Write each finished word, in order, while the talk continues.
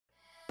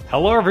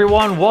Hello,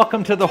 everyone.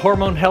 Welcome to the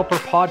Hormone Helper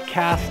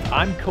podcast.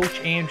 I'm Coach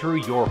Andrew,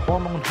 your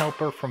hormone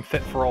helper from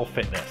Fit for All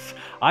Fitness.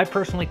 I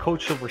personally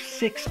coach over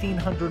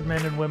 1,600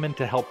 men and women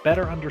to help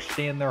better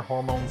understand their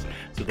hormones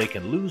so they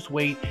can lose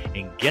weight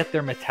and get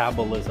their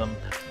metabolism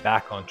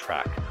back on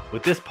track.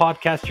 With this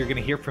podcast, you're going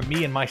to hear from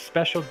me and my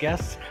special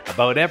guests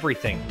about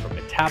everything from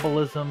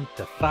metabolism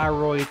to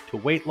thyroid to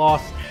weight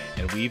loss.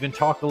 And we even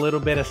talk a little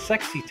bit of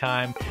sexy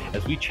time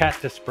as we chat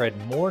to spread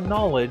more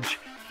knowledge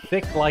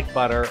thick like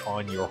butter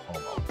on your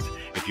hormones.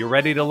 If you're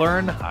ready to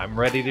learn, I'm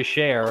ready to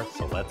share,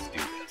 so let's do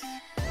this.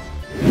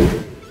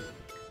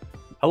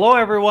 Hello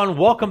everyone,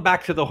 welcome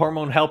back to the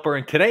Hormone Helper,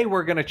 and today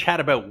we're going to chat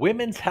about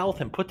women's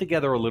health and put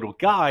together a little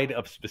guide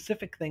of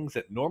specific things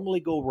that normally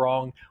go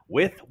wrong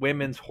with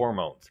women's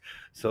hormones.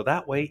 So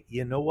that way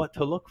you know what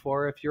to look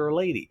for if you're a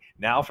lady.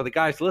 Now for the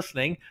guys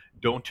listening,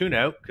 don't tune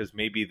out because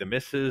maybe the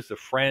missus, a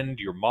friend,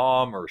 your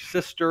mom or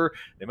sister,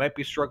 they might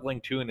be struggling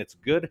too, and it's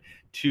good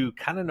to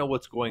kind of know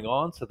what's going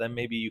on so then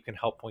maybe you can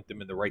help point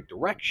them in the right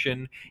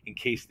direction in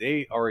case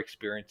they are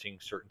experiencing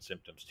certain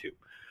symptoms too.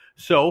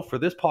 So for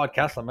this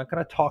podcast, I'm not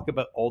going to talk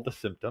about all the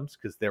symptoms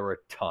because there are a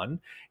ton,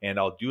 and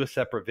I'll do a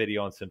separate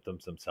video on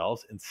symptoms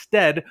themselves.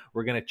 Instead,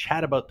 we're going to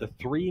chat about the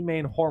three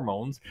main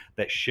hormones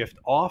that shift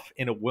off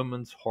in a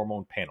woman's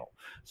hormone panel.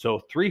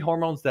 So 3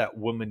 hormones that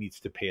woman needs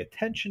to pay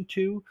attention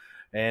to,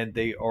 and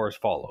they are as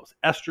follows: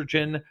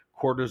 estrogen,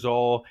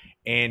 cortisol,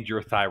 and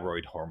your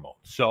thyroid hormone.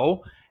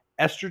 So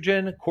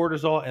estrogen,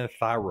 cortisol, and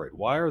thyroid.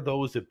 Why are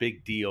those a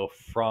big deal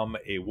from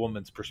a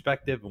woman's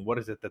perspective, and what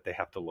is it that they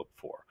have to look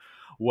for?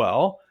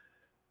 Well,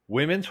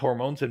 women's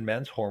hormones and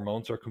men's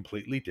hormones are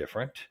completely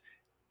different,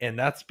 and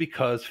that's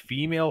because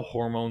female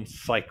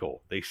hormones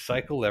cycle. They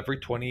cycle every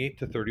 28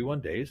 to 31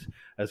 days,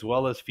 as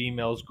well as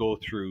females go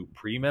through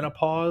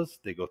premenopause,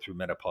 they go through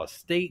menopause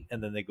state,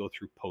 and then they go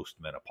through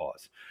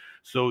postmenopause.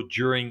 So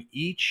during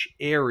each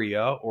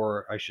area,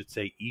 or I should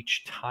say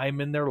each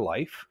time in their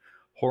life,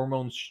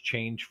 hormones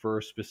change for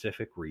a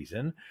specific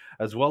reason,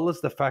 as well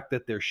as the fact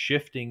that they're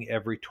shifting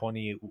every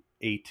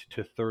 28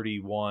 to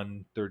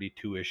 31,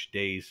 32-ish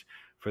days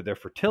for their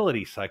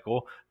fertility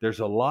cycle. There's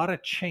a lot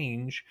of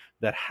change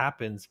that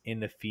happens in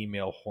the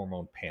female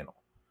hormone panel.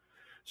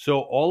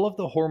 So all of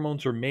the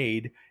hormones are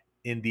made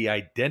in the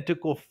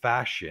identical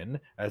fashion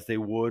as they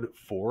would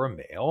for a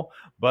male,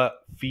 but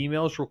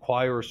females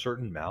require a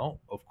certain amount,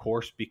 of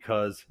course,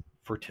 because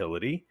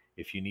fertility.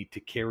 If you need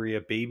to carry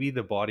a baby,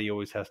 the body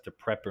always has to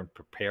prep and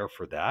prepare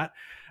for that,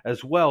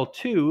 as well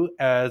too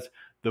as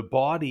the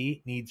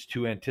body needs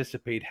to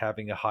anticipate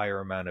having a higher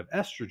amount of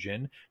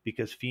estrogen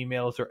because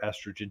females are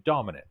estrogen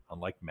dominant,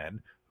 unlike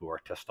men who are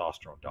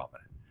testosterone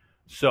dominant.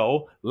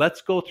 So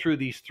let's go through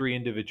these 3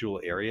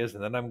 individual areas,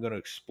 and then I'm going to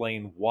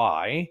explain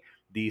why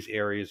these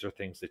areas are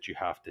things that you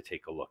have to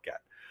take a look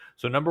at.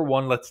 So number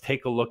 1, let's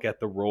take a look at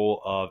the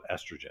role of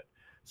estrogen.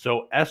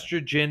 So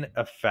estrogen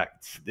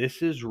effects.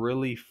 This is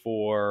really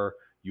for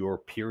your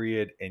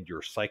period and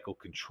your cycle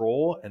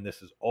control, and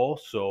this is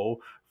also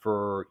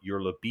for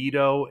your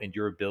libido and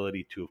your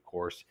ability to, of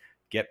course,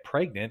 get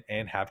pregnant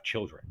and have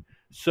children.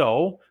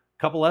 So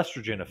a couple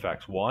estrogen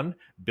effects. 1,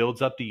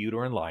 builds up the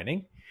uterine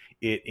lining.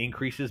 It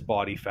increases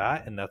body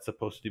fat, and that's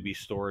supposed to be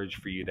storage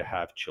for you to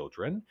have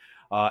children.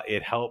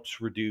 It helps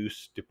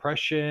reduce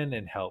depression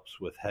and helps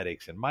with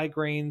headaches and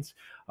migraines.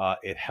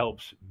 It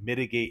helps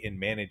mitigate and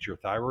manage your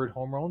thyroid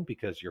hormone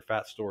because your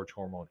fat storage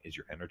hormone is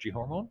your energy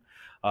hormone.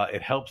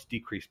 It helps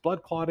decrease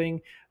blood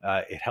clotting.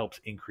 It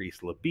helps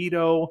increase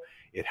libido.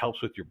 It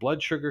helps with your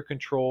blood sugar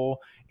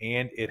control,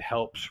 and it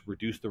helps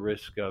reduce the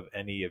risk of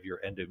any of your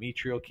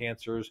endometrial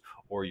cancers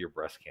or your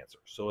breast cancer.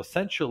 So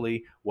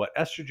essentially, what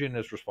estrogen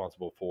is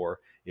responsible for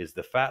is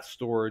the fat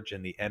storage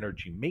and the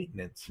energy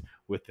maintenance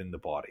within the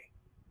body.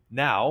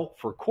 Now,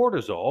 for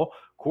cortisol,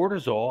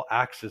 cortisol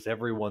acts as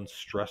everyone's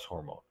stress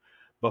hormone.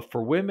 But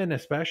for women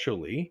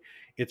especially,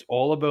 it's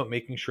all about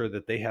making sure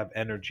that they have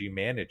energy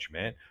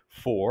management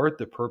for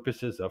the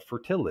purposes of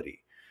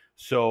fertility.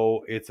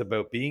 So it's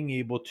about being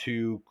able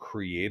to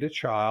create a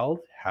child,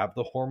 have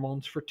the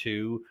hormones for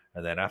 2,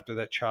 and then after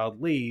that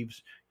child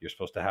leaves, you're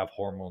supposed to have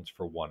hormones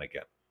for 1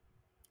 again.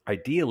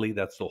 Ideally,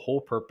 that's the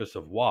whole purpose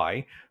of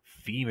why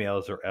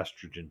females are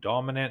estrogen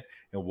dominant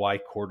and why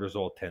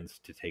cortisol tends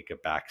to take a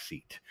back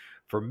seat.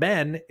 For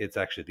men, it's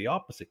actually the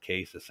opposite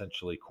case.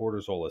 Essentially,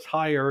 cortisol is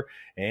higher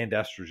and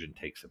estrogen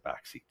takes a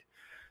back seat.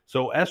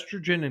 So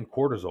estrogen and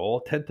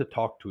cortisol tend to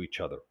talk to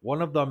each other.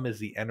 One of them is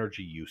the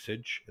energy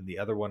usage, and the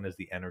other one is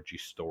the energy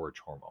storage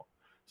hormone.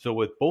 So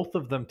with both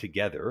of them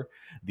together,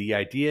 the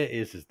idea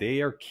is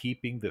they are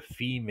keeping the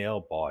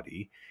female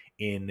body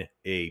in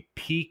a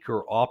peak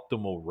or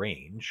optimal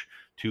range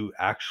to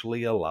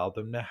actually allow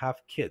them to have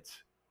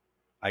kids.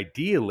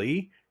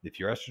 Ideally, if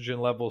your estrogen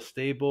level is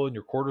stable and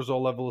your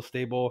cortisol level is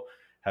stable,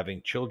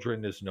 having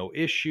children is no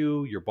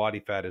issue, your body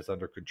fat is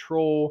under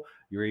control,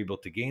 you're able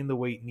to gain the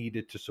weight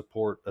needed to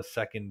support a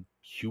second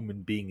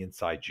human being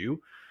inside you,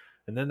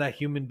 and then that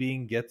human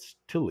being gets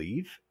to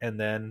leave, and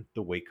then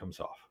the weight comes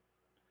off.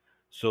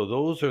 So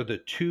those are the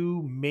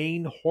 2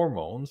 main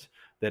hormones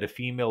that a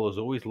female is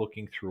always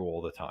looking through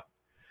all the time.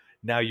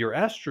 Now, your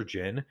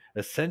estrogen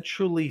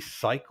essentially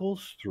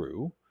cycles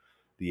through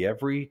the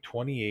every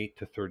 28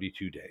 to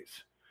 32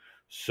 days.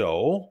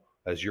 So,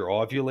 as your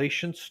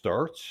ovulation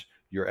starts,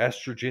 your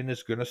estrogen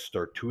is going to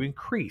start to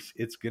increase.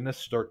 It's going to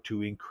start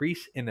to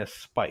increase in a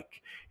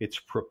spike. It's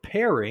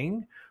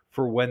preparing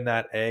for when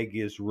that egg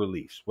is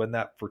released, when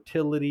that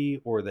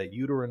fertility or that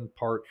uterine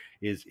part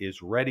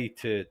is ready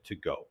to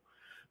go.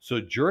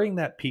 So during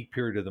that peak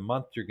period of the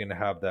month, you're going to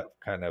have that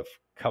kind of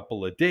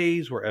couple of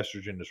days where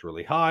estrogen is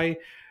really high.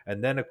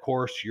 And then, of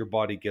course, your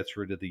body gets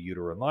rid of the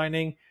uterine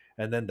lining.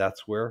 And then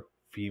that's where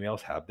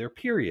females have their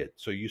period.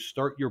 So you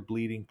start your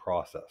bleeding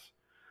process.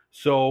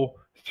 So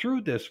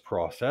through this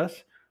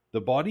process,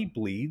 the body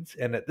bleeds.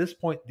 And at this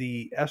point,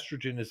 the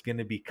estrogen is going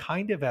to be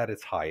kind of at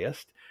its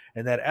highest.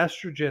 And that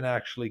estrogen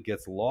actually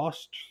gets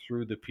lost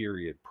through the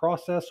period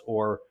process,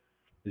 or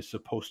is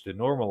supposed to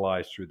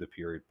normalize through the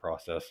period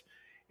process,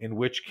 in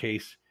which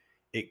case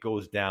it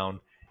goes down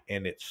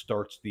and it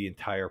starts the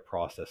entire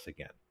process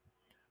again.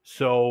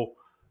 So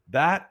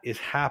that is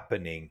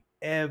happening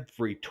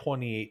every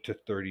 28 to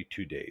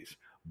 32 days.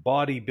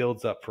 Body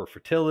builds up for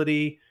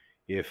fertility.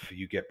 If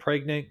you get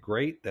pregnant,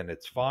 great, then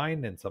it's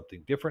fine and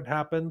something different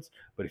happens.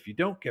 But if you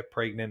don't get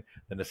pregnant,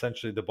 then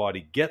essentially the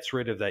body gets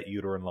rid of that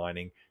uterine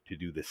lining to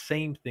do the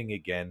same thing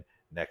again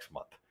next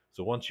month.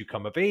 So once you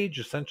come of age,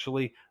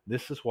 essentially,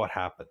 this is what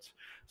happens.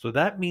 So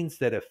that means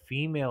that a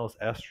female's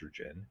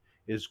estrogen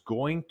is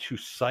going to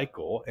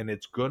cycle, and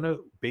it's going to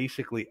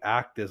basically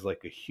act as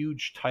like a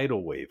huge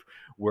tidal wave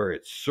where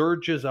it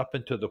surges up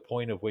into the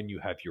point of when you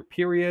have your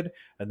period.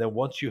 And then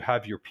once you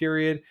have your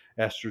period,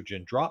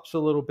 estrogen drops a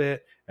little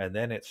bit and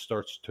then it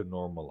starts to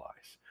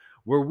normalize.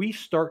 Where we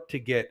start to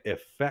get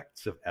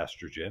effects of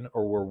estrogen,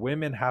 or where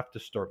women have to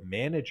start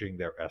managing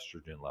their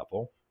estrogen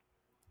level,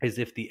 is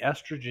if the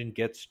estrogen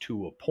gets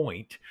to a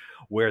point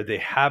where they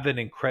have an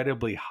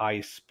incredibly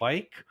high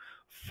spike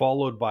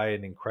followed by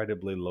an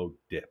incredibly low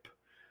dip.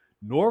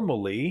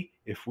 Normally,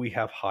 if we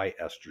have high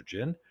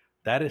estrogen,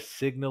 that is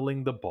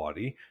signaling the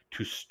body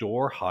to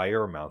store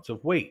higher amounts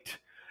of weight.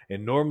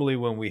 And normally,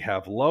 when we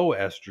have low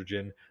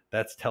estrogen,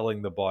 that's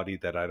telling the body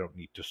that I don't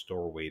need to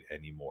store weight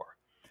anymore.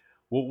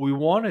 What we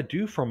want to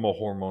do from a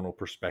hormonal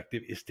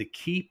perspective is to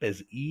keep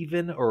as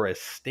even or as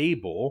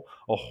stable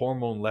a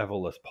hormone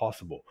level as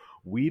possible.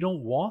 We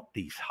don't want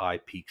these high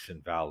peaks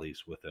and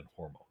valleys within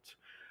hormones.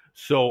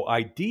 So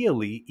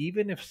ideally,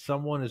 even if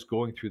someone is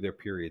going through their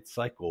period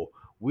cycle,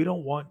 we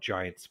don't want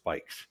giant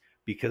spikes,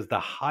 because the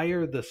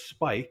higher the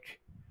spike,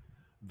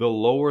 the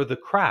lower the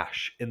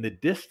crash. And the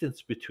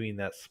distance between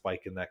that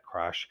spike and that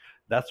crash,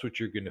 that's what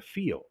you're going to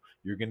feel.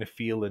 You're going to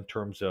feel in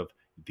terms of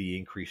the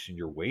increase in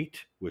your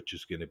weight, which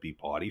is going to be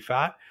body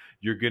fat.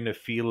 You're going to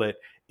feel it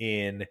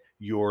in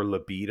your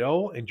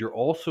libido, and you're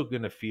also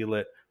going to feel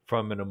it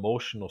from an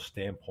emotional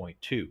standpoint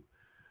too.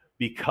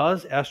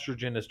 Because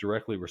estrogen is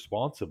directly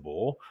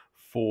responsible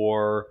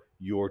for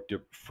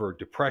for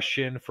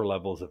depression, for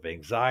levels of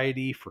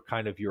anxiety, for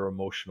kind of your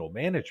emotional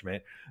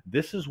management.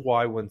 This is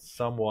why when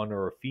someone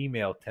or a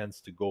female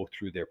tends to go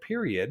through their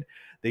period,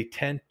 they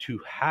tend to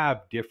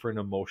have different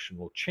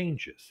emotional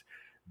changes.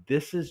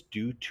 This is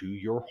due to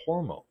your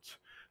hormones.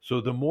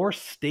 So the more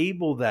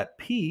stable that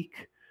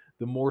peak,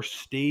 the more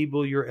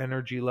stable your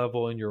energy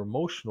level and your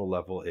emotional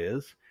level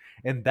is.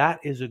 And that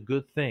is a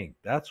good thing.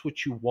 That's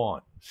what you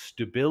want.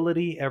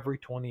 Stability every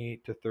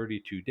 28 to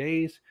 32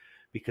 days,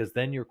 because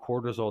then your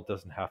cortisol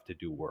doesn't have to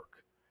do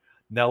work.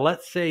 Now,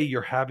 let's say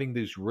you're having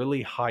these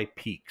really high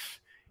peaks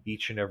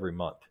each and every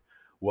month.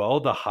 Well,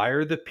 the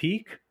higher the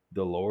peak,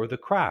 the lower the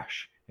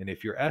crash. And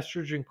if your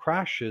estrogen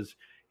crashes,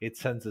 it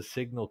sends a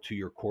signal to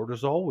your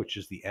cortisol, which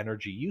is the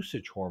energy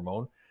usage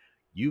hormone.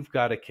 You've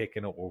got to kick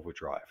in an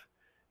overdrive.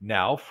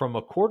 Now, from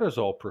a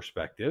cortisol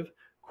perspective,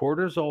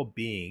 cortisol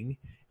being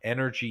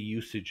energy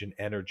usage and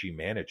energy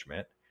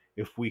management,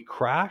 if we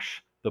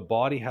crash, the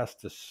body has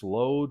to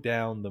slow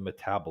down the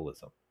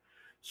metabolism.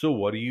 So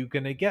what are you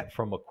going to get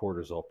from a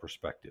cortisol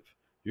perspective?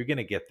 You're going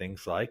to get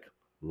things like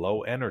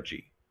low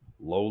energy,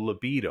 low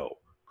libido,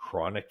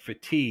 chronic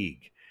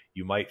fatigue.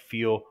 You might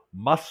feel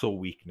muscle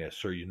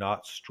weakness, or you're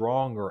not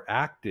strong or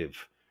active,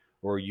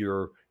 or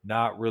you're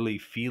not really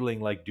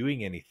feeling like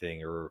doing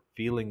anything, or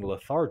feeling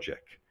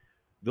lethargic.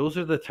 Those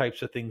are the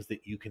types of things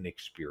that you can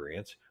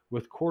experience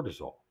with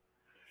cortisol.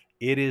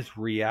 It is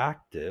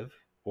reactive,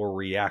 or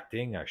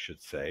reacting, I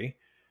should say,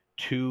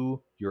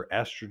 to your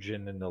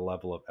estrogen and the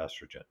level of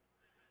estrogen.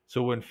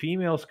 So when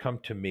females come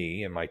to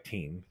me and my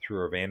team through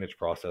our Advantage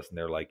process, and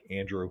they're like,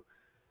 Andrew,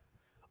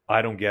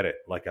 I don't get it.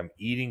 Like, I'm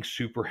eating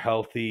super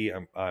healthy.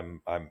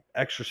 I'm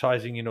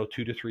exercising,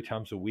 2 to 3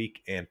 times a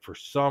week. And for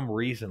some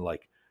reason,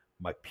 like,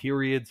 my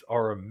periods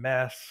are a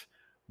mess.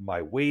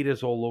 My weight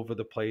is all over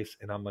the place.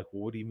 And I'm like,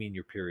 well, what do you mean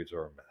your periods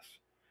are a mess?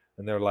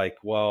 And they're like,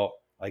 well,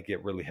 I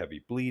get really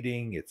heavy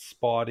bleeding. It's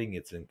spotting.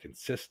 It's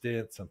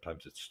inconsistent.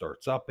 Sometimes it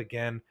starts up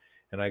again.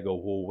 And I go,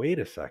 well, wait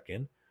a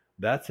second.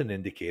 That's an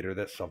indicator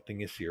that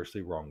something is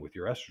seriously wrong with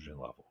your estrogen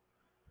level.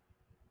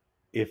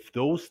 If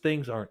those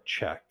things aren't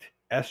checked,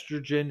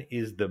 estrogen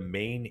is the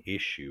main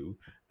issue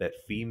that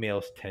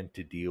females tend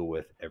to deal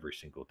with every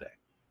single day.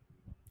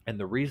 And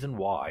the reason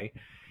why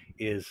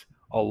is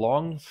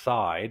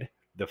alongside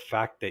the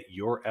fact that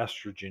your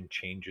estrogen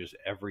changes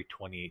every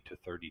 28 to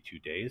 32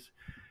 days,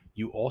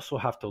 you also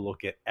have to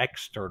look at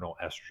external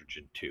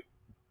estrogen too.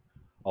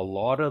 A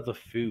lot of the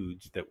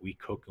foods that we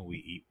cook and we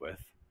eat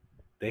with,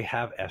 they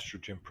have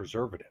estrogen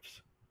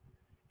preservatives,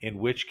 in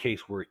which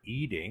case we're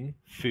eating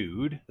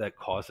food that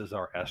causes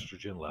our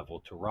estrogen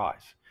level to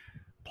rise.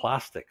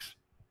 Plastics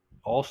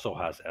also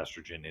has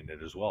estrogen in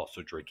it as well.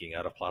 So drinking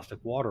out of plastic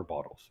water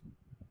bottles,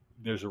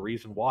 there's a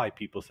reason why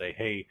people say,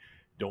 hey,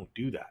 don't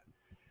do that.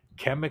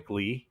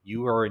 Chemically,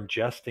 you are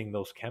ingesting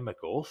those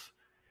chemicals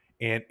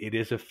and it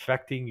is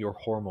affecting your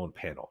hormone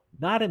panel.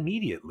 Not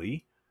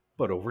immediately,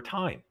 but over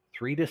time.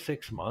 3 to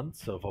 6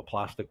 months of a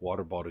plastic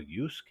water bottle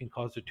use can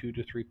cause a 2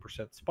 to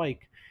 3%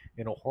 spike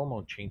in a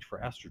hormone change for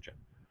estrogen.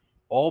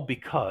 All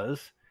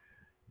because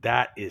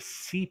that is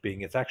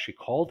seeping. It's actually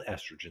called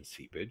estrogen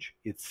seepage.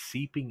 It's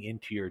seeping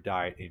into your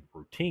diet and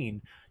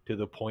routine to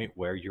the point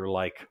where you're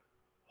like,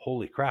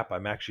 holy crap,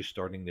 I'm actually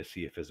starting to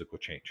see a physical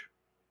change.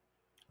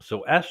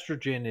 So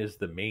estrogen is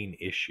the main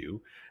issue,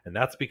 and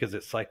that's because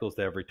it cycles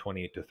every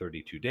 28 to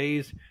 32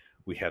 days.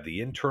 We have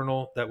the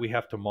internal that we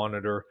have to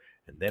monitor,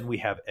 and then we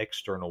have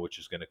external, which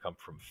is going to come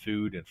from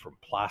food and from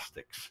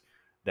plastics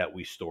that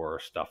we store our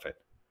stuff in.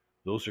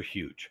 Those are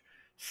huge.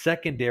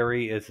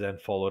 Secondary is then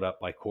followed up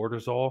by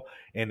cortisol,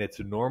 and it's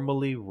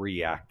normally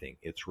reacting.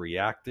 It's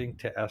reacting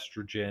to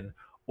estrogen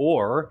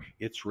or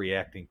it's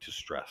reacting to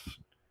stress.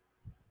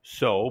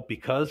 So,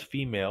 because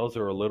females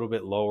are a little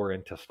bit lower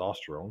in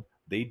testosterone,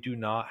 they do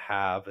not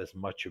have as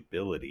much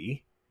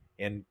ability.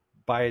 And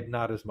by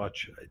not as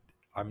much,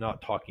 I'm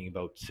not talking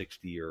about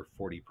 60 or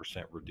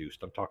 40%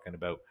 reduced. I'm talking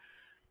about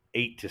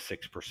 8 to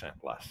 6%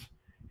 less.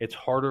 It's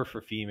harder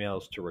for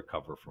females to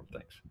recover from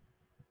things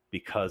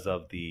because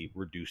of the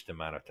reduced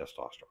amount of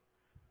testosterone.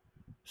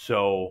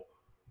 So,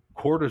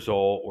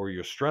 cortisol or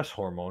your stress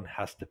hormone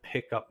has to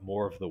pick up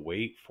more of the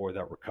weight for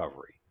that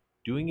recovery.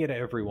 Doing it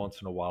every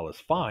once in a while is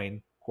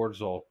fine.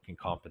 Cortisol can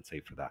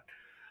compensate for that.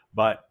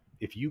 But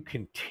if you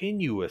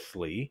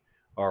continuously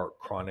are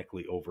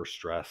chronically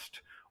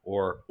overstressed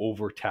or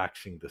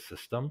overtaxing the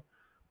system,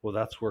 well,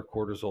 that's where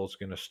cortisol is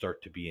going to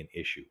start to be an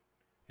issue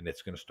and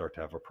it's going to start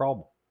to have a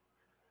problem.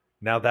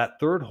 Now, that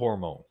third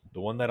hormone,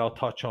 the one that I'll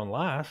touch on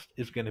last,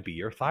 is going to be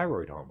your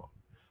thyroid hormone.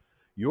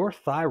 Your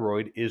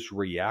thyroid is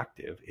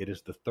reactive. It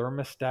is the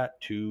thermostat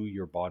to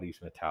your body's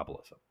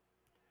metabolism.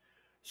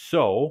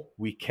 So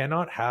we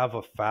cannot have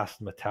a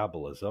fast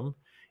metabolism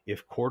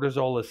if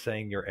cortisol is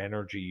saying your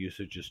energy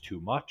usage is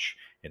too much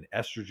and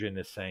estrogen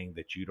is saying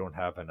that you don't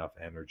have enough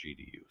energy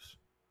to use.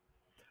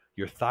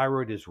 Your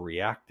thyroid is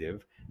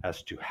reactive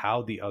as to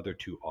how the other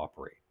two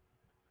operate.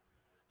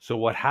 So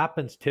what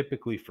happens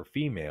typically for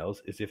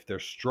females is if they're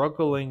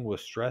struggling with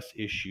stress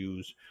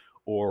issues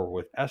or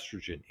with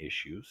estrogen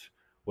issues,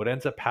 what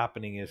ends up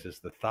happening is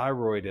the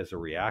thyroid as a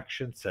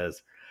reaction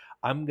says,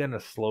 I'm going to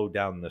slow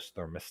down this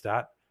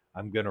thermostat.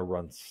 I'm going to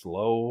run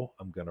slow.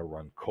 I'm going to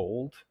run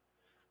cold.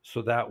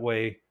 So that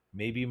way,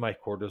 maybe my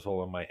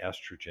cortisol and my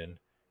estrogen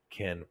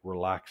can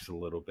relax a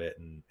little bit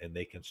and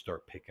they can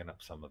start picking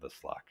up some of the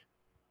slack.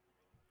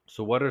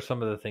 So what are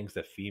some of the things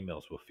that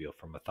females will feel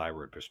from a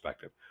thyroid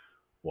perspective?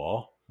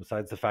 Well,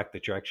 besides the fact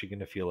that you're actually going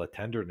to feel a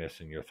tenderness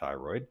in your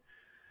thyroid,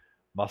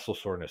 muscle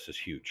soreness is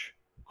huge.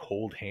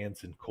 Cold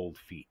hands and cold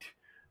feet.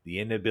 The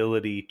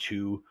inability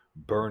to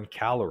burn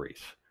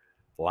calories,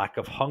 lack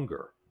of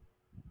hunger,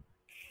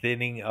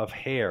 thinning of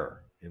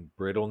hair, and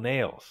brittle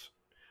nails,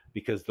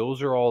 because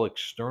those are all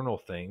external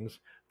things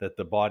that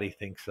the body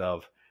thinks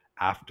of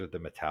after the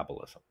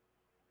metabolism.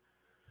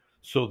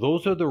 So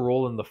those are the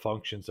role and the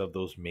functions of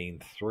those main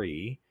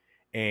three,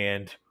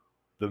 and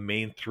the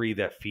main three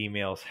that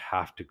females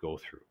have to go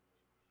through.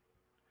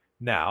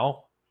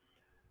 Now,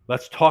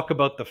 let's talk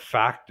about the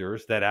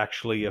factors that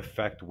actually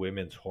affect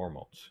women's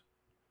hormones.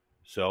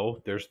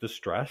 So there's the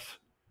stress.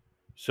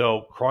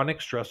 So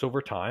chronic stress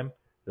over time,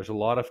 there's a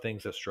lot of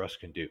things that stress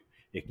can do.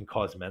 It can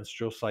cause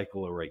menstrual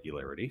cycle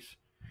irregularities.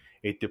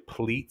 It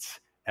depletes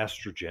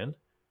estrogen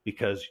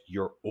because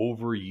you're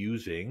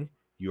overusing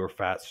your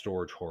fat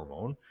storage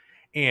hormone.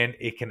 And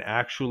it can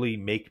actually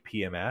make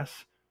PMS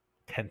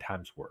 10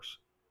 times worse.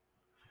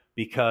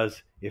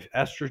 Because if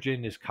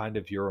estrogen is kind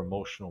of your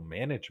emotional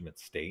management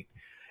state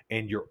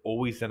and you're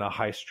always in a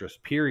high stress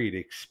period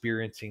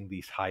experiencing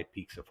these high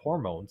peaks of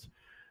hormones,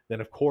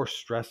 then of course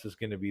stress is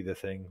going to be the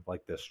thing,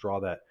 like the straw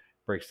that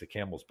breaks the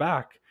camel's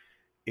back.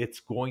 It's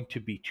going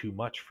to be too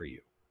much for you.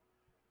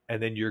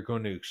 And then you're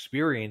going to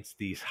experience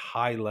these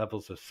high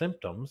levels of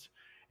symptoms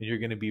and you're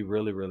going to be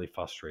really, really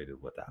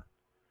frustrated with that.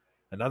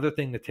 Another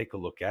thing to take a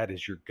look at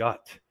is your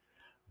gut.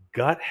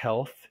 Gut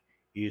health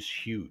is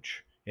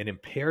huge. And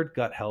impaired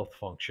gut health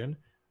function,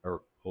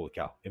 or holy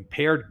cow,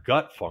 impaired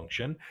gut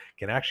function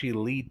can actually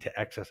lead to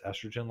excess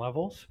estrogen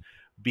levels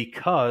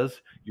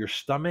because your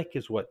stomach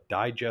is what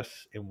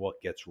digests and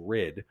what gets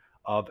rid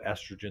of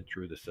estrogen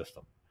through the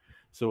system.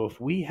 So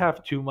if we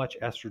have too much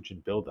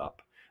estrogen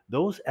buildup,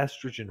 those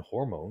estrogen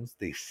hormones,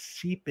 they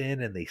seep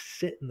in and they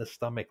sit in the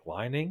stomach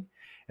lining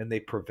and they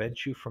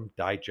prevent you from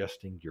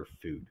digesting your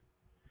food.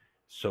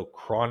 So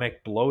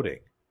chronic bloating,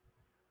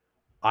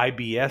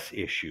 IBS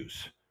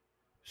issues,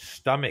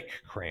 stomach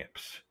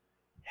cramps,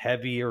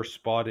 heavy or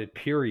spotted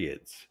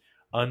periods,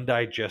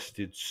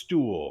 undigested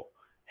stool,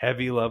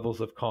 heavy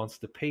levels of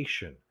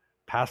constipation,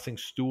 passing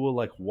stool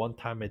like one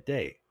time a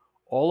day.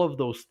 All of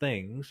those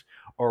things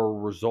are a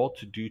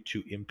result due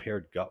to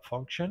impaired gut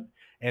function,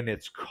 and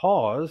it's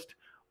caused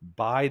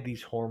by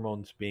these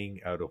hormones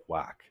being out of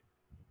whack.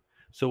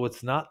 So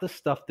it's not the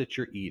stuff that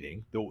you're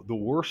eating. The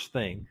worst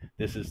thing,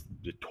 this is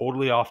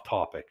totally off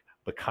topic,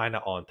 but kind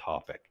of on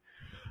topic.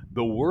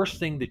 The worst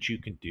thing that you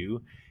can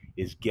do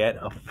is get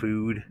a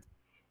food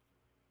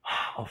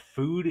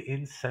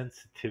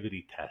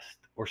insensitivity test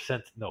or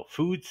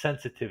food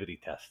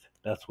sensitivity test.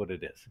 That's what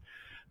it is.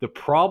 The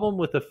problem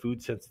with a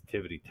food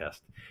sensitivity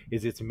test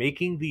is it's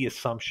making the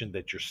assumption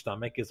that your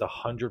stomach is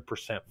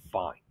 100%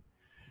 fine.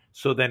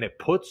 So then it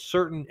puts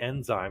certain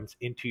enzymes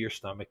into your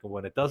stomach, and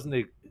when it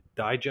doesn't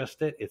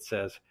digest it, it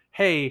says,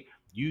 hey,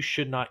 you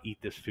should not eat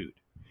this food.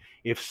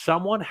 If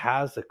someone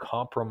has a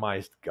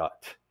compromised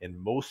gut, and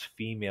most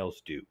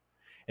females do,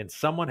 and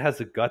someone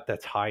has a gut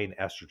that's high in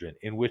estrogen,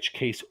 in which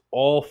case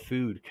all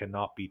food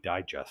cannot be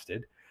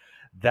digested,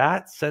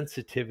 that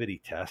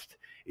sensitivity test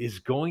is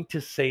going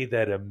to say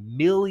that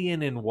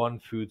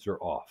 1,000,001 foods are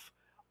off.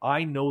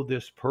 I know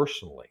this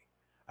personally.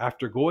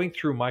 After going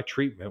through my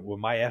treatment when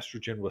my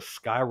estrogen was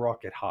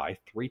skyrocket high,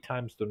 3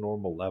 times the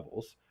normal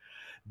levels,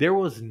 there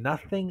was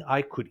nothing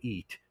I could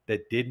eat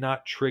that did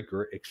not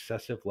trigger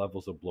excessive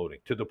levels of bloating,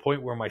 to the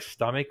point where my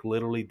stomach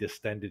literally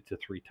distended to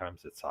 3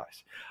 times its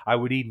size. I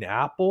would eat an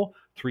apple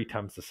 3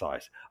 times the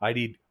size. I'd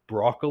eat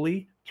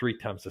broccoli 3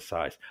 times the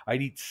size.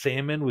 I'd eat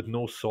salmon with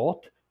no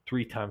salt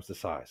 3 times the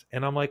size.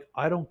 And I'm like,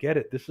 I don't get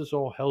it. This is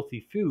all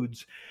healthy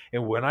foods.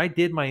 And when I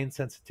did my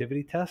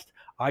insensitivity test,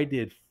 I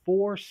did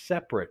 4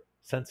 separate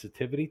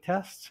sensitivity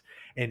tests,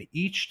 and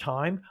each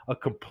time a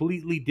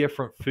completely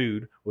different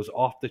food was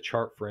off the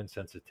chart for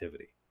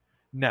insensitivity.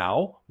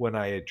 Now, when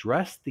I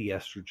addressed the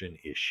estrogen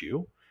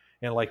issue,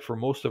 and like for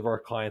most of our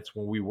clients,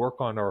 when we work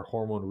on our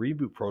hormone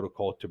reboot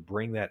protocol to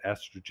bring that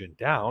estrogen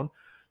down,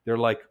 they're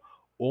like,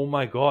 oh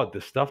my God,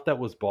 the stuff that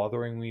was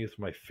bothering me with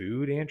my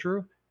food,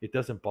 Andrew, it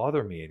doesn't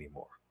bother me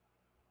anymore.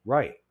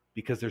 Right,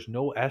 because there's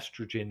no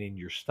estrogen in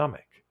your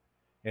stomach.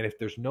 And if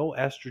there's no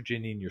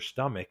estrogen in your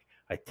stomach,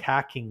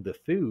 attacking the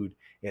food,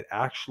 it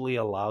actually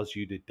allows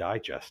you to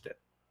digest it.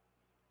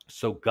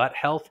 So gut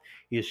health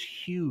is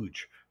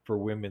huge for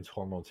women's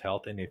hormones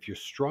health. And if you're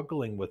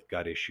struggling with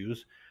gut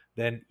issues,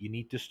 then you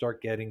need to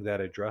start getting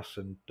that addressed,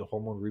 and the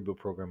hormone reboot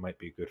program might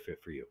be a good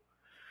fit for you.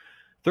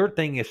 Third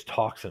thing is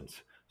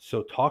toxins.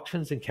 So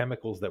toxins and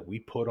chemicals that we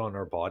put on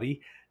our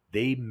body,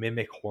 they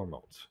mimic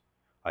hormones.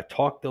 I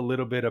talked a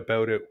little bit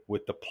about it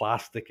with the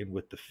plastic and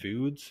with the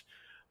foods,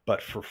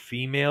 but for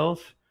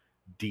females,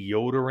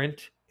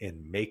 deodorant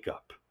and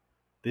makeup.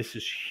 This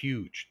is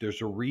huge.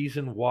 There's a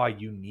reason why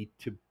you need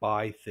to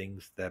buy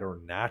things that are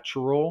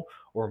natural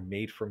or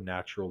made from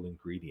natural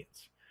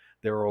ingredients.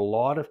 There are a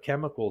lot of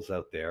chemicals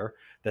out there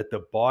that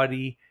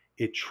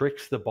it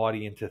tricks the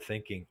body into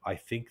thinking, I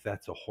think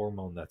that's a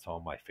hormone that's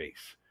on my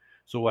face.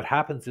 So what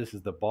happens is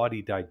the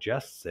body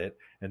digests it,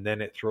 and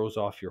then it throws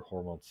off your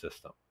hormone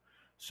system.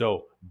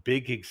 So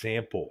big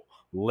example,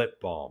 lip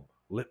balm.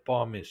 Lip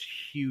balm is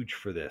huge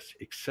for this.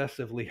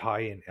 Excessively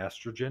high in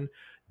estrogen.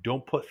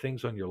 Don't put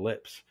things on your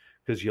lips,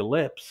 because your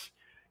lips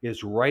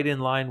is right in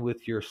line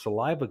with your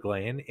saliva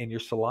gland, and your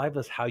saliva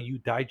is how you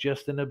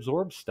digest and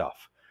absorb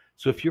stuff.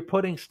 So if you're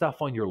putting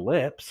stuff on your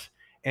lips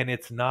and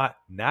it's not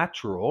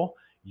natural,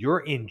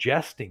 you're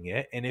ingesting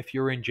it. And if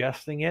you're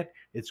ingesting it,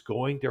 it's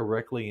going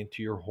directly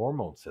into your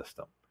hormone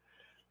system.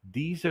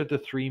 These are the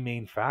 3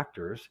 main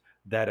factors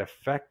that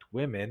affect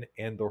women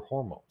and their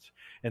hormones.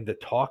 And the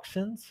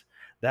toxins,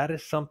 that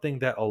is something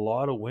that a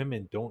lot of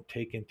women don't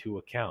take into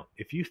account.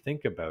 If you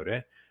think about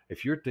it,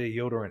 if your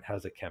deodorant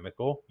has a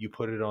chemical, you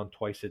put it on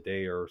twice a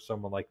day, or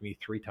someone like me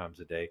 3 times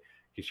a day,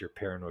 because you're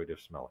paranoid of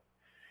smelling.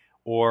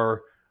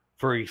 Or,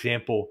 for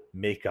example,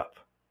 makeup.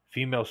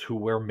 Females who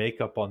wear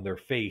makeup on their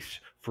face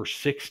for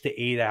 6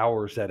 to 8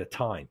 hours at a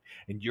time,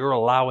 and you're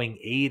allowing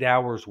 8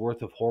 hours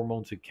worth of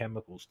hormones and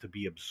chemicals to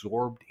be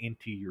absorbed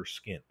into your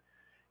skin.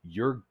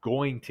 You're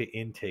going to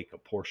intake a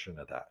portion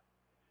of that.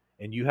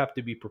 And you have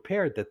to be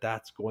prepared that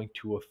that's going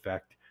to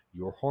affect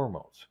your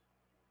hormones.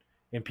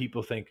 And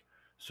people think,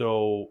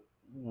 so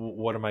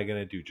what am I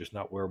going to do? Just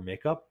not wear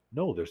makeup?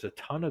 No, there's a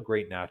ton of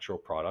great natural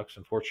products.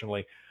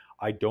 Unfortunately,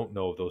 I don't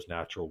know of those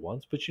natural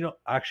ones, but you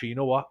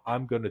know what?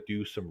 I'm going to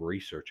do some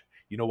research.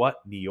 You know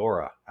what?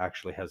 Neora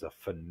actually has a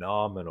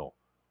phenomenal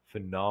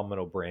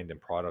brand and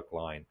product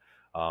line.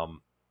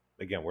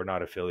 Again, we're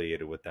not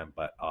affiliated with them,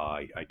 but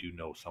I do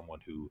know someone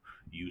who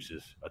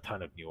uses a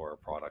ton of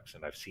Neora products,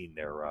 and I've seen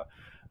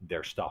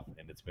their stuff,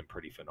 and it's been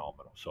pretty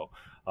phenomenal. So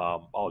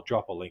I'll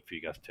drop a link for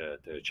you guys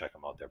to check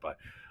them out there. But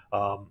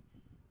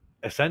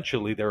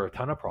essentially, there are a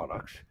ton of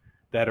products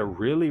that are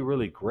really,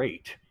 really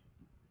great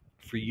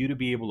for you to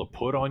be able to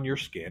put on your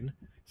skin,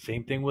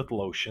 Same thing with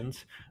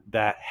lotions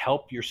that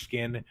help your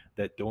skin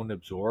that don't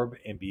absorb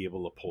and be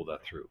able to pull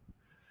that through.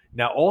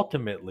 Now,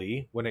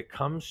 ultimately, when it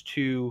comes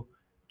to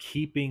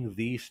keeping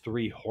these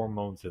three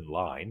hormones in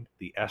line,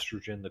 the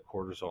estrogen, the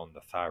cortisol, and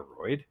the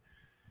thyroid,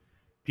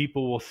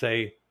 people will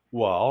say,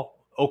 well,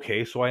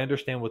 okay, so I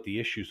understand what the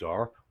issues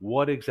are.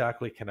 What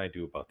exactly can I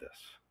do about this?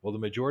 Well, the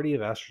majority of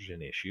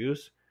estrogen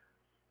issues,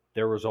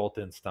 they result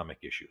in stomach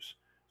issues.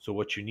 So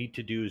what you need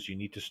to do is you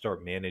need to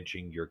start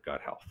managing your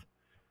gut health.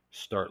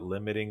 Start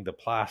limiting the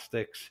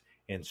plastics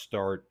and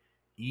start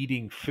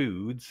eating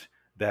foods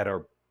that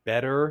are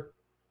better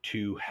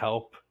to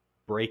help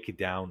break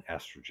down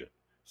estrogen.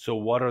 So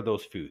what are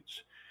those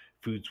foods?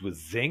 Foods with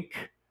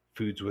zinc,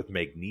 foods with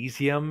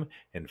magnesium,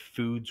 and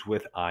foods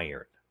with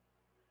iron.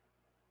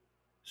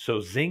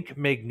 So zinc,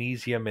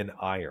 magnesium, and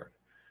iron.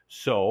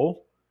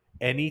 So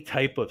any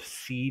type of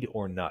seed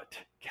or nut,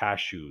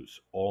 cashews,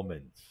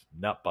 almonds,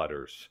 nut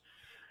butters,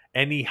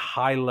 any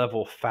high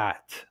level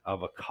fat,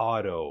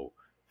 avocado,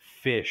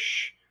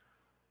 fish.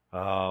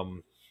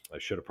 I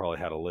should have probably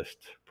had a list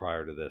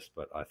prior to this,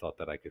 but I thought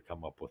that I could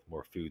come up with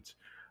more foods.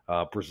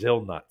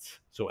 Brazil nuts.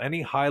 So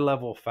any high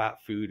level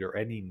fat food or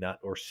any nut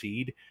or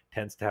seed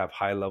tends to have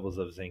high levels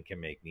of zinc and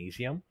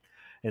magnesium.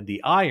 And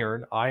the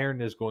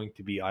iron is going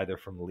to be either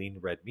from lean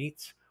red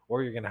meats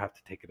or you're going to have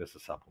to take it as a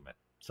supplement.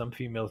 Some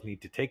females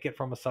need to take it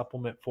from a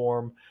supplement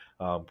form.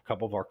 A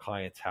couple of our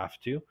clients have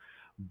to.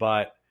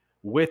 But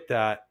with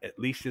that, at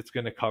least it's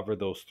going to cover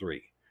those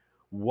three.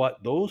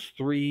 What those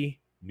three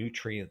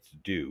nutrients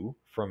do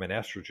from an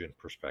estrogen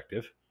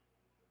perspective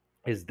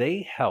is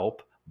they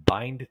help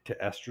bind to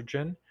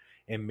estrogen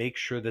and make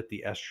sure that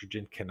the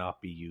estrogen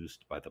cannot be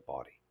used by the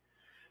body.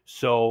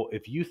 So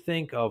if you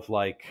think of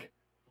like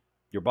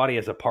your body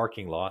has a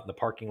parking lot and the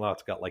parking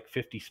lot's got like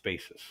 50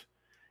 spaces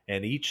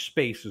and each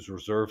space is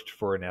reserved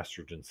for an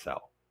estrogen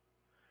cell.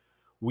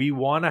 We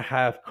want to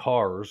have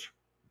cars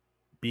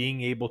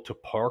being able to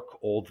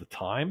park all the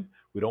time.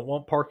 We don't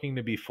want parking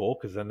to be full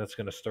because then it's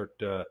going to start,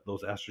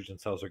 those estrogen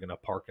cells are going to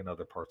park in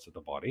other parts of the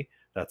body.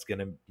 That's going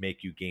to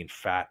make you gain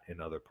fat in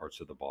other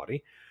parts of the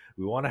body.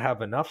 We want to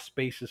have enough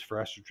spaces for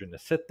estrogen to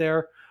sit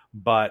there,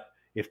 but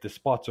if the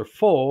spots are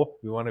full,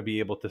 we want to be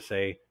able to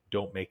say,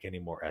 don't make any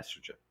more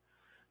estrogen.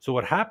 So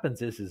what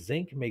happens is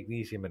zinc,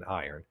 magnesium, and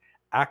iron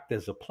act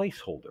as a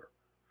placeholder.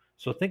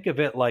 So think of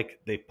it like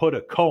they put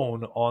a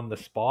cone on the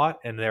spot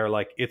and they're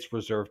like, it's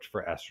reserved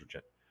for estrogen.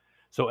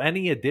 So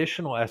any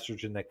additional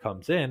estrogen that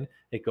comes in,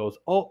 it goes,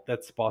 oh,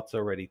 that spot's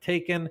already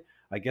taken.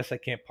 I guess I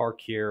can't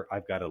park here.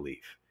 I've got to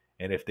leave.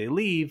 And if they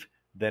leave,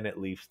 then it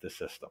leaves the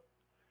system.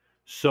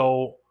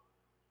 So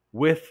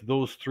with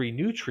those three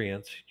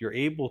nutrients, you're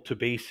able to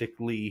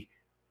basically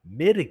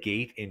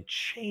mitigate and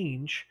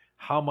change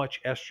how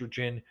much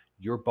estrogen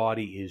your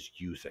body is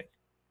using.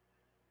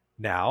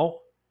 Now,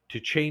 to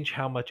change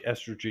how much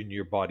estrogen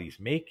your body's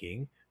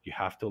making, you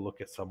have to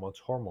look at someone's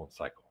hormone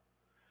cycle.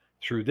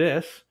 Through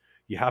this,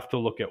 you have to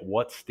look at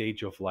what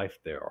stage of life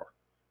they are.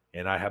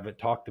 And I haven't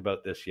talked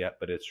about this yet,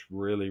 but it's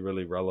really,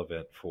 really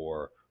relevant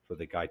for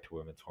the Guide to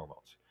Women's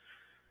Hormones.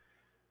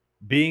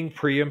 Being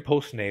pre and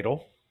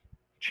postnatal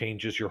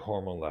changes your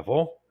hormone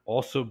level.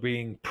 Also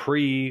being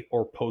pre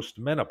or post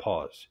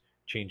menopause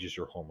changes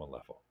your hormone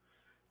level.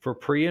 For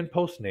pre and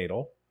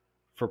postnatal,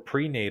 for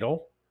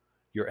prenatal,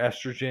 your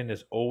estrogen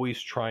is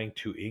always trying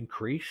to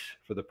increase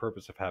for the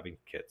purpose of having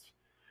kids.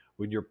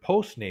 When you're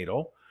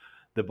postnatal,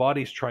 the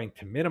body's trying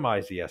to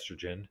minimize the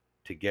estrogen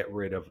to get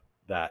rid of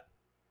that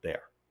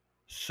there.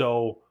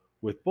 So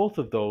with both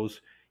of those,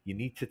 you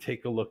need to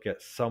take a look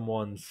at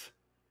someone's,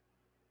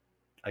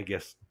 I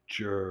guess,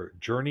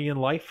 journey in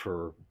life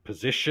or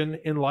position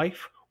in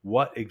life,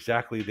 what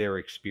exactly they're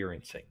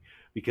experiencing,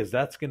 because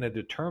that's going to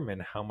determine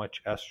how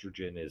much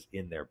estrogen is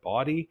in their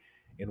body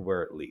and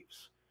where it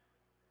leaves.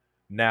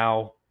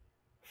 Now,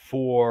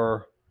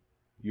 for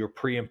your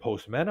pre and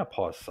post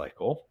menopause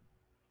cycle,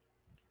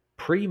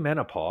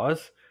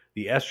 pre-menopause,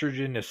 the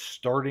estrogen is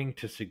starting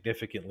to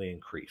significantly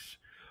increase.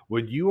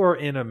 When you are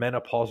in a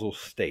menopausal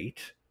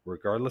state,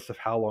 regardless of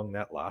how long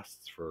that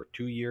lasts, for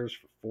 2 years,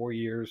 for 4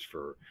 years,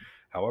 for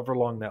however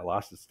long that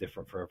lasts, it's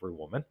different for every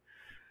woman,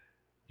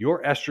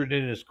 your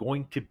estrogen is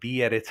going to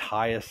be at its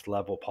highest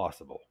level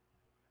possible,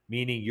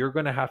 meaning you're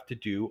going to have to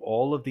do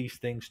all of these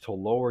things to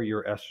lower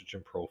your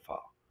estrogen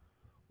profile.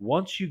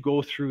 Once you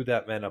go through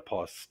that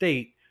menopause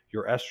state,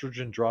 your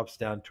estrogen drops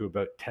down to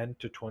about 10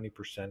 to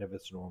 20% of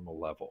its normal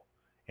level,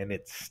 and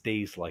it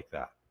stays like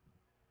that.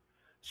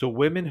 So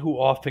women who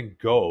often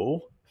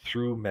go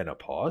through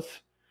menopause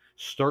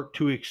start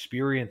to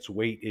experience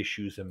weight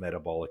issues and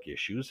metabolic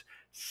issues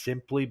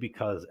simply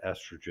because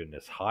estrogen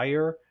is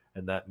higher,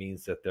 and that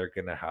means that they're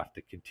going to have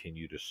to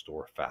continue to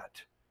store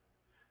fat.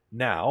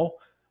 Now,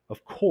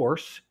 of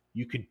course,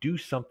 you can do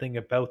something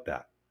about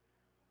that.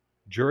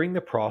 During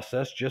the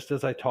process, just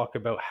as I talk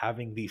about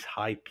having these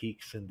high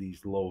peaks and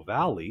these low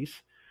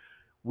valleys,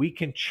 we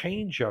can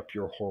change up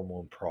your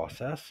hormone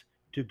process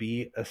to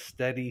be a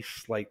steady,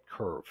 slight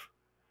curve.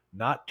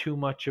 Not too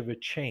much of a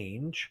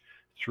change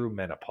through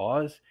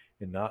menopause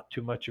and not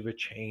too much of a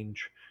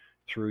change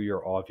through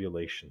your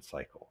ovulation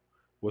cycle.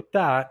 With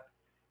that,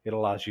 it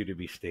allows you to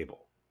be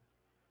stable.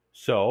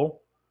 So,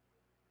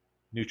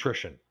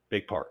 nutrition,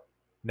 big part.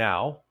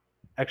 Now,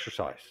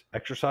 exercise.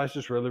 Exercise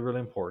is really, really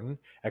important.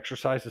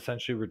 Exercise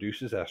essentially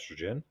reduces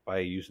estrogen by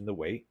using the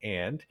weight,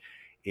 and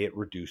it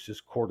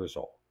reduces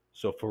cortisol.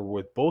 So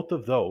with both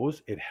of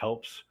those, it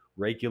helps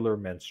regular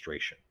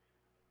menstruation.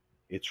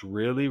 It's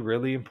really,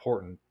 really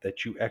important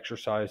that you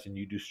exercise and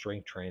you do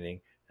strength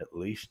training at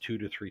least 2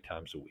 to 3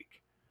 times a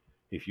week.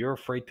 If you're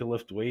afraid to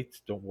lift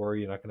weights, don't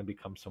worry, you're not going to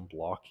become some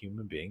block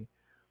human being.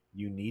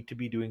 You need to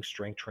be doing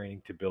strength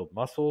training to build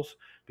muscles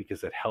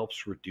because it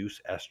helps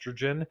reduce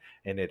estrogen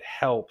and it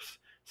helps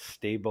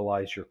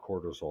stabilize your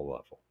cortisol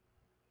level.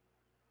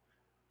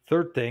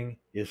 Third thing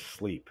is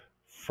sleep.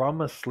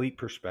 From a sleep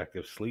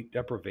perspective, sleep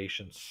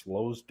deprivation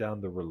slows down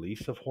the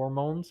release of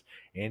hormones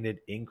and it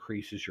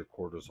increases your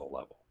cortisol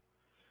level.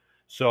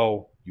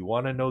 So you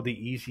want to know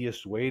the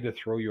easiest way to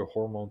throw your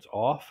hormones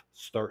off?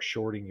 Start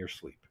shorting your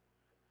sleep.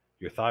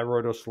 Your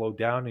thyroid will slow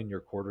down and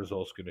your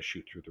cortisol is going to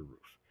shoot through the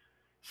roof.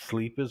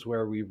 Sleep is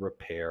where we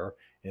repair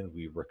and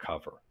we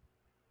recover.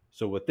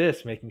 So with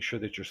this, making sure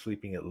that you're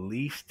sleeping at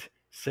least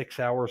 6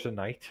 hours a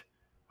night.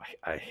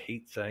 I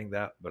hate saying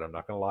that, but I'm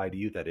not going to lie to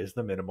you. That is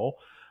the minimal.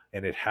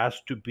 And it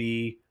has to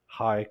be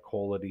high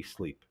quality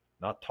sleep.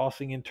 Not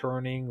tossing and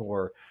turning,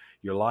 or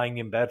you're lying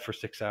in bed for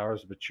 6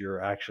 hours, but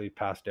you're actually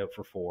passed out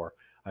for 4.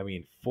 I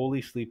mean,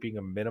 fully sleeping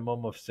a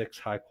minimum of 6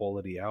 high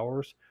quality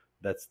hours.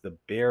 That's the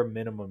bare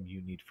minimum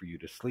you need for you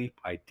to sleep.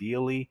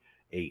 Ideally,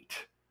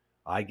 8.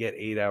 I get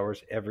 8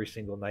 hours every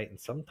single night, and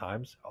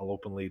sometimes I'll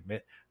openly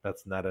admit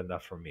that's not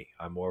enough for me.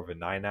 I'm more of a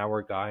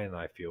 9-hour guy, and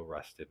I feel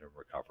rested and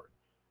recovered.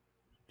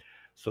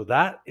 So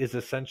that is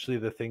essentially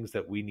the things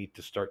that we need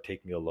to start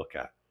taking a look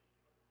at.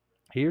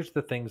 Here's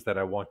the things that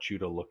I want you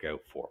to look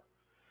out for.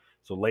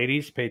 So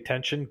ladies, pay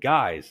attention.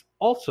 Guys,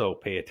 also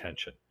pay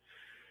attention.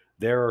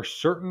 There are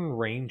certain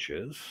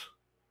ranges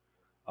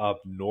of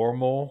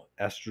normal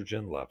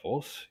estrogen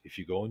levels. If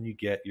you go and you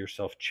get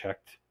yourself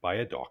checked by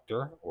a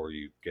doctor or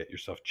you get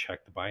yourself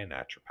checked by a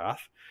naturopath,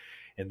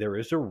 and there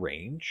is a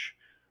range,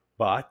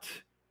 but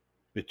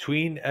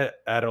between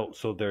adult,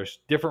 so there's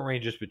different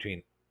ranges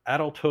between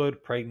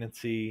adulthood,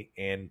 pregnancy,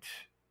 and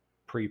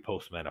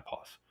pre-post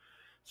menopause.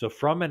 So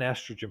from an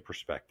estrogen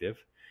perspective,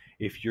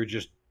 if you're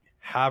just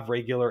have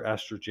regular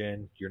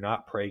estrogen, you're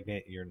not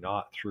pregnant, you're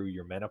not through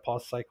your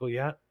menopause cycle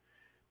yet,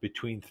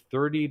 between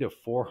 30 to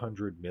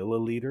 400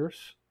 milliliters,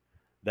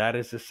 that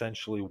is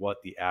essentially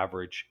what the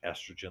average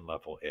estrogen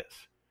level is.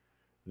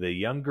 The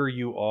younger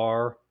you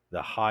are,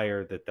 the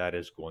higher that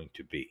is going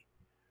to be.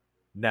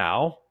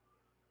 Now,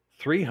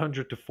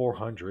 300 to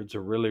 400 is a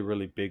really,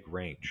 really big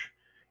range.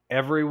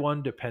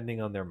 Everyone,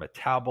 depending on their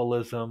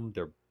metabolism,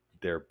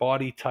 their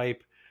body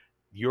type,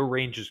 your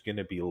range is going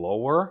to be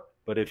lower,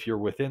 but if you're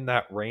within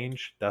that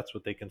range, that's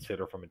what they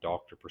consider from a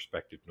doctor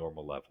perspective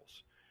normal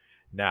levels.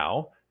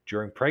 Now,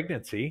 during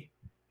pregnancy,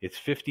 it's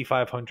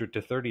 5,500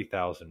 to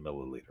 30,000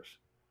 milliliters.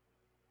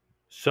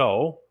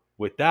 So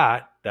with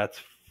that, that's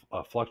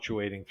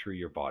fluctuating through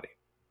your body.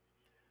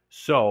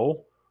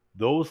 So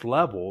those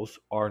levels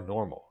are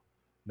normal.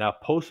 Now,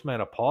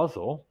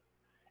 postmenopausal,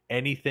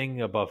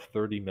 anything above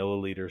 30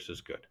 milliliters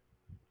is good.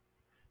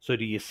 So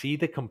do you see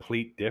the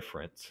complete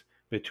difference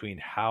between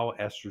how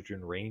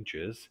estrogen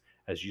ranges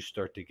as you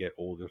start to get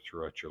older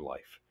throughout your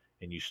life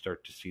and you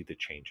start to see the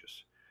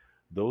changes?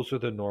 Those are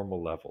the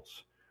normal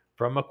levels.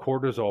 From a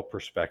cortisol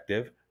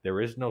perspective,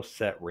 there is no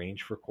set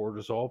range for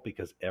cortisol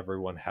because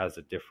everyone has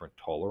a different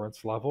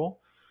tolerance level.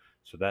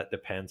 So that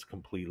depends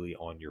completely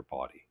on your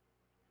body.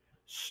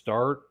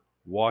 Start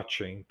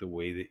watching the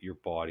way that your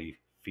body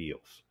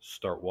feels.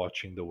 Start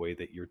watching the way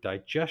that your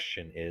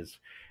digestion is,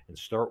 and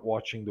start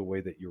watching the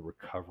way that your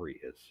recovery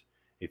is.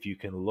 If you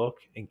can look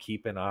and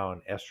keep an eye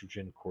on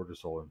estrogen,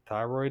 cortisol, and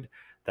thyroid,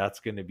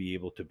 that's going to be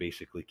able to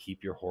basically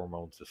keep your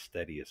hormones as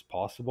steady as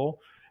possible.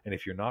 And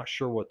if you're not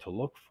sure what to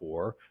look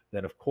for,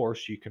 then of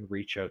course you can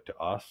reach out to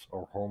us.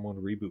 Our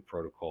hormone reboot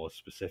protocol is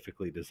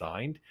specifically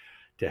designed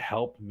to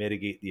help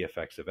mitigate the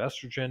effects of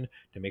estrogen,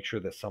 to make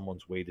sure that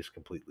someone's weight is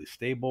completely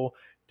stable,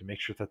 to make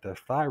sure that their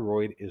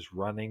thyroid is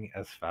running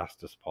as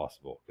fast as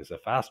possible. Because a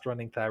fast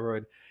running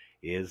thyroid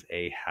is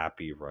a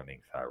happy running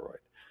thyroid.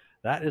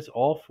 That is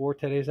all for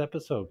today's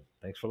episode.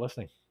 Thanks for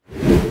listening.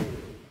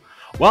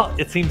 Well,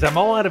 it seems I'm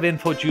all out of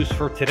info juice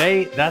for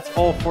today. That's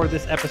all for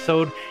this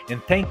episode,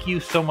 and thank you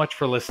so much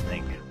for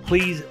listening.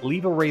 Please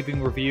leave a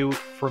raving review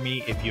for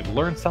me if you've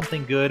learned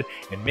something good,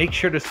 and make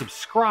sure to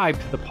subscribe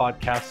to the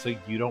podcast so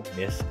you don't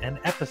miss an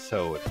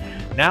episode.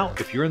 Now,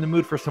 if you're in the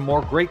mood for some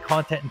more great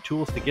content and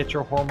tools to get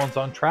your hormones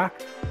on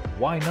track,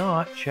 why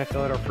not check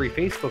out our free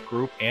Facebook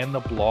group and the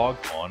blog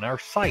on our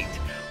site.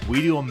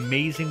 We do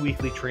amazing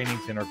weekly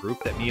trainings in our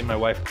group that me and my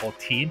wife call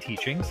Tea and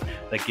Teachings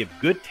that give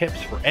good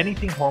tips for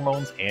anything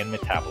hormones and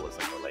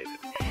metabolism related.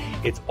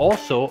 It's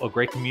also a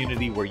great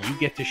community where you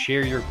get to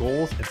share your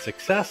goals and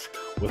success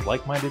with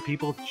like-minded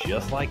people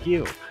just like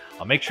you.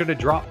 I'll make sure to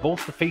drop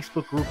both the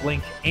Facebook group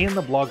link and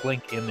the blog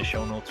link in the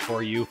show notes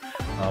for you.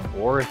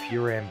 Or if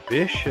you're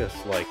ambitious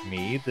like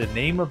me, the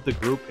name of the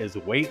group is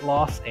Weight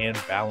Loss and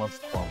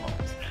Balanced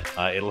Hormones.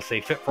 It'll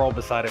say Fit for All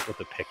beside it with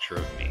a picture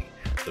of me.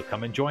 So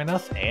come and join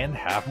us and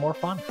have more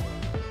fun.